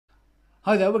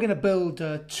Hi there, we're going to build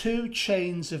two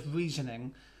chains of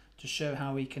reasoning to show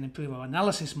how we can improve our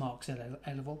analysis marks at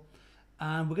A-level.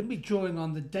 And we're going to be drawing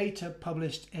on the data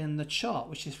published in the chart,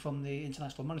 which is from the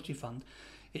International Monetary Fund.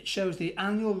 It shows the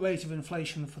annual rate of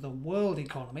inflation for the world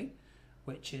economy,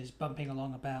 which is bumping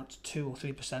along about 2 or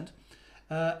 3%.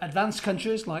 Advanced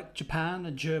countries like Japan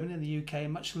and Germany and the UK,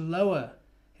 much lower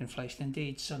inflation,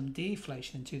 indeed some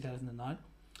deflation in 2009,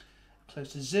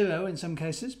 close to zero in some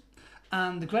cases.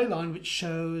 And the grey line, which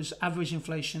shows average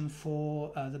inflation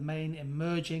for the main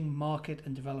emerging market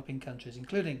and developing countries,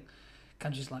 including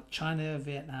countries like China,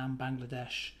 Vietnam,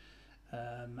 Bangladesh,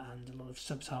 and a lot of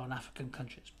sub-Saharan African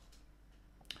countries.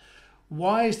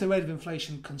 Why is the rate of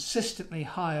inflation consistently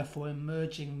higher for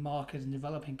emerging market and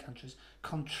developing countries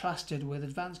contrasted with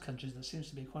advanced countries? There seems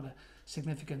to be quite a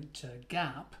significant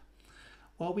gap.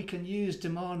 Well, we can use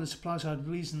demand and supply side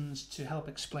reasons to help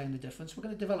explain the difference. We're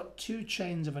going to develop two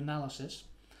chains of analysis.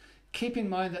 Keep in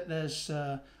mind that there's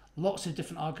lots of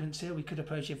different arguments here. We could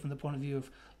approach it from the point of view of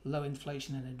low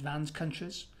inflation in advanced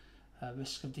countries,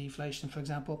 risk of deflation, for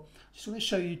example. Just want to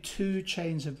show you two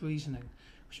chains of reasoning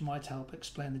which might help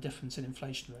explain the difference in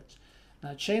inflation rates.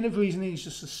 Now, chain of reasoning is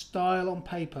just a style on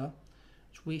paper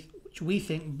which we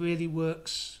think really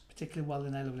works particularly well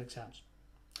in A-level exams.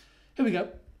 Here we go.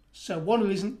 So one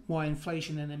reason why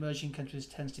inflation in emerging countries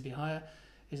tends to be higher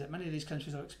is that many of these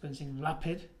countries are experiencing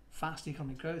rapid, fast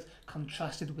economic growth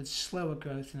contrasted with slower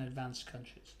growth in advanced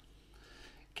countries.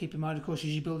 Keep in mind, of course, as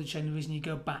you build a chain of reasoning, you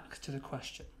go back to the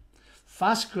question.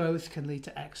 Fast growth can lead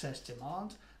to excess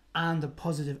demand and a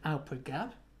positive output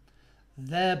gap,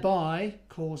 thereby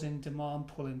causing demand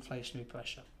pull inflationary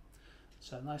pressure.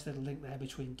 So a nice little link there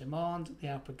between demand, the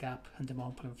output gap, and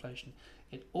demand pull inflation.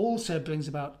 It also brings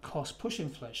about cost push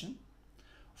inflation,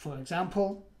 for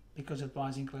example, because of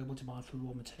rising global demand for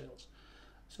raw materials.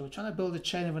 So we're trying to build a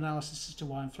chain of analysis as to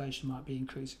why inflation might be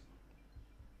increasing.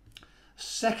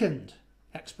 Second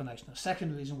explanation, a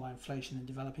second reason why inflation in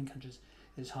developing countries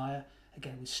is higher,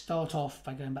 again, we start off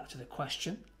by going back to the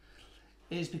question,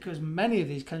 is because many of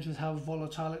these countries have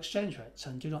volatile exchange rates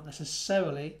and do not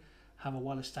necessarily have a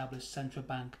well-established central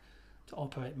bank to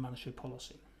operate monetary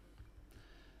policy.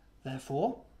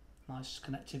 Therefore, nice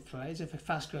connective phrase, if a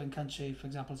fast-growing country, for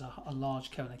example, has a large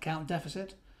current account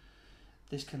deficit,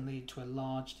 this can lead to a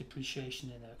large depreciation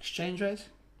in their exchange rate.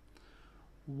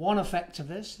 One effect of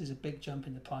this is a big jump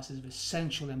in the prices of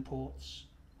essential imports,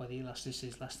 where the elasticity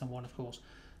is less than 1, of course,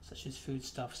 such as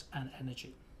foodstuffs and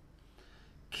energy.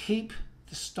 Keep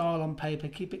the style on paper,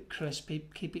 keep it crisp,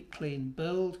 keep it clean,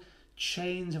 build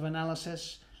chains of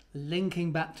analysis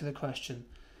linking back to the question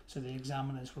so the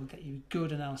examiners will get you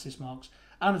good analysis marks.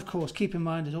 And of course, keep in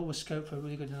mind there's always scope for a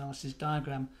really good analysis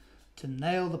diagram to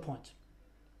nail the point.